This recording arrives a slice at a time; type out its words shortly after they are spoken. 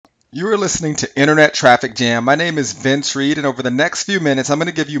You are listening to Internet Traffic Jam. My name is Vince Reed, and over the next few minutes, I'm going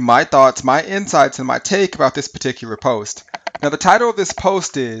to give you my thoughts, my insights, and my take about this particular post. Now, the title of this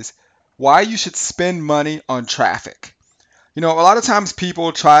post is Why You Should Spend Money on Traffic. A lot of times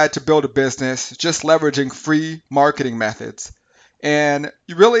people try to build a business just leveraging free marketing methods. And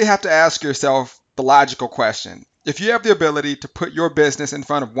you really have to ask yourself the logical question. If you have the ability to put your business in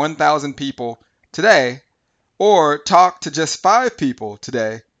front of 1,000 people today, or talk to just 5 people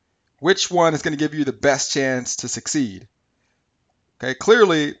today, which one is going to give you the best chance to succeed? Okay,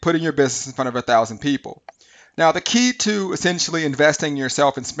 clearly putting your business in front of 1,000 people. Now, the key to essentially investing in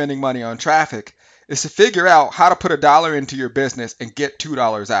yourself and spending money on traffic is to figure out how to put $1 into your business and get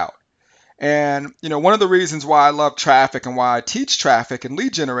 $2 out. And one of the reasons why I love traffic and why I teach traffic and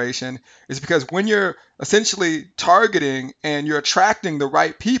lead generation is because when you're essentially targeting and you're attracting the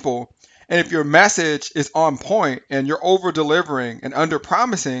right people, and if your message is on point and you're over delivering and under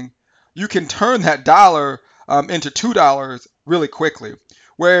promising, you can turn that dollar into $2 really quickly.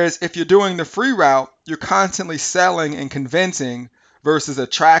 Whereas if you're doing the free route, you're constantly selling and convincing versus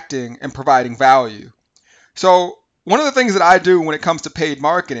attracting and providing value. So one of the things that I do when it comes to paid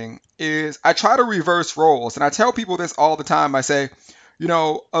marketing is I try to reverse roles. And I tell people this all the time. I say,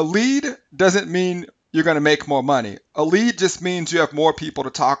 a lead doesn't mean you're going to make more money. A lead just means you have more people to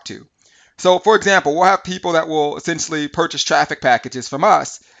talk to. So for example, we'll have people that will essentially purchase traffic packages from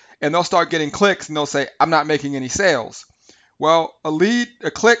us, and they'll start getting clicks and they'll say, I'm not making any sales. Well, a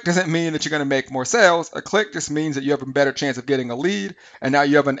click doesn't mean that you're going to make more sales. A click just means that you have a better chance of getting a lead, and now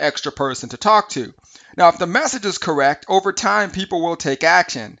you have an extra person to talk to. Now, if the message is correct, over time, people will take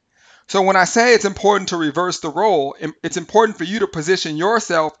action. So when I say it's important to reverse the role, it's important for you to position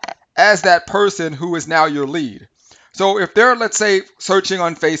yourself as that person who is now your lead. So if they're, let's say, searching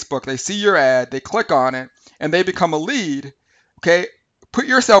on Facebook, they see your ad, they click on it, and they become a lead, okay? Put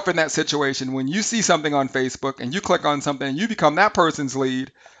yourself in that situation when you see something on Facebook and you click on something and you become that person's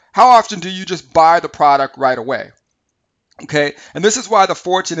lead. How often do you just buy the product right away? Okay, and this is why the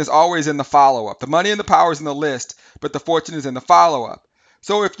fortune is always in the follow-up. The money and the power is in the list, but the fortune is in the follow-up.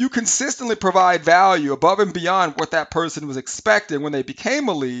 So if you consistently provide value above and beyond what that person was expecting when they became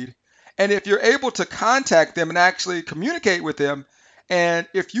a lead, and if you're able to contact them and actually communicate with them, and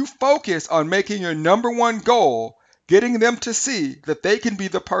if you focus on making your number one goal getting them to see that they can be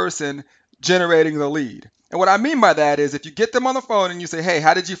the person generating the lead. And what I mean by that is if you get them on the phone and you say, hey,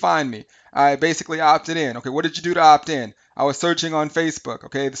 how did you find me? I basically opted in. Okay, what did you do to opt in? I was searching on Facebook.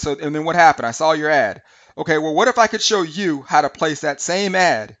 Okay, so and then what happened? I saw your ad. Okay, well, what if I could show you how to place that same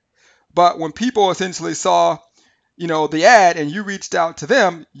ad? But when people essentially saw, the ad and you reached out to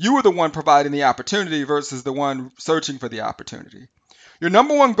them, you were the one providing the opportunity versus the one searching for the opportunity. Your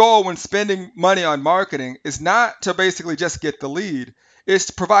number one goal when spending money on marketing is not to basically just get the lead. It's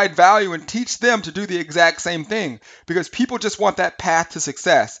to provide value and teach them to do the exact same thing because people just want that path to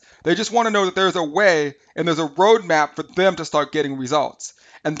success. They just want to know that there's a way and there's a roadmap for them to start getting results.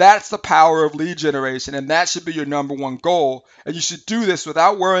 And that's the power of lead generation, and that should be your number one goal. And you should do this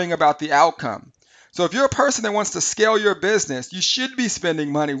without worrying about the outcome. So if you're a person that wants to scale your business, you should be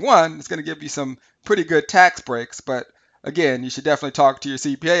spending money. One, it's going to give you some pretty good tax breaks, but again, you should definitely talk to your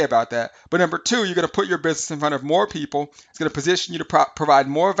CPA about that. But number two, you're going to put your business in front of more people. It's going to position you to provide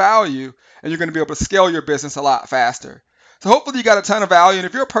more value, and you're going to be able to scale your business a lot faster. So hopefully you got a ton of value. And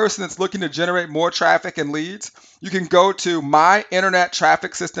if you're a person that's looking to generate more traffic and leads, you can go to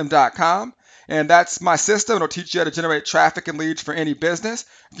myinternettrafficsystem.com. And that's my system. It'll teach you how to generate traffic and leads for any business.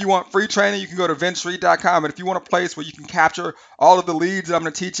 If you want free training, you can go to vincereed.com. And if you want a place where you can capture all of the leads that I'm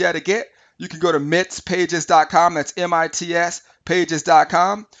going to teach you how to get, you can go to mitspages.com. That's MITS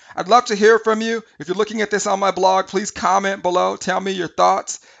pages.com. I'd love to hear from you. If you're looking at this on my blog, please comment below. Tell me your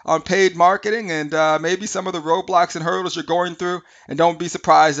thoughts on paid marketing and maybe some of the roadblocks and hurdles you're going through. And don't be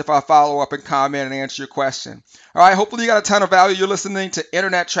surprised if I follow up and comment and answer your question. All right, hopefully you got a ton of value. You're listening to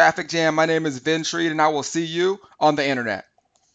Internet Traffic Jam. My name is Vince Reed, and I will see you on the internet.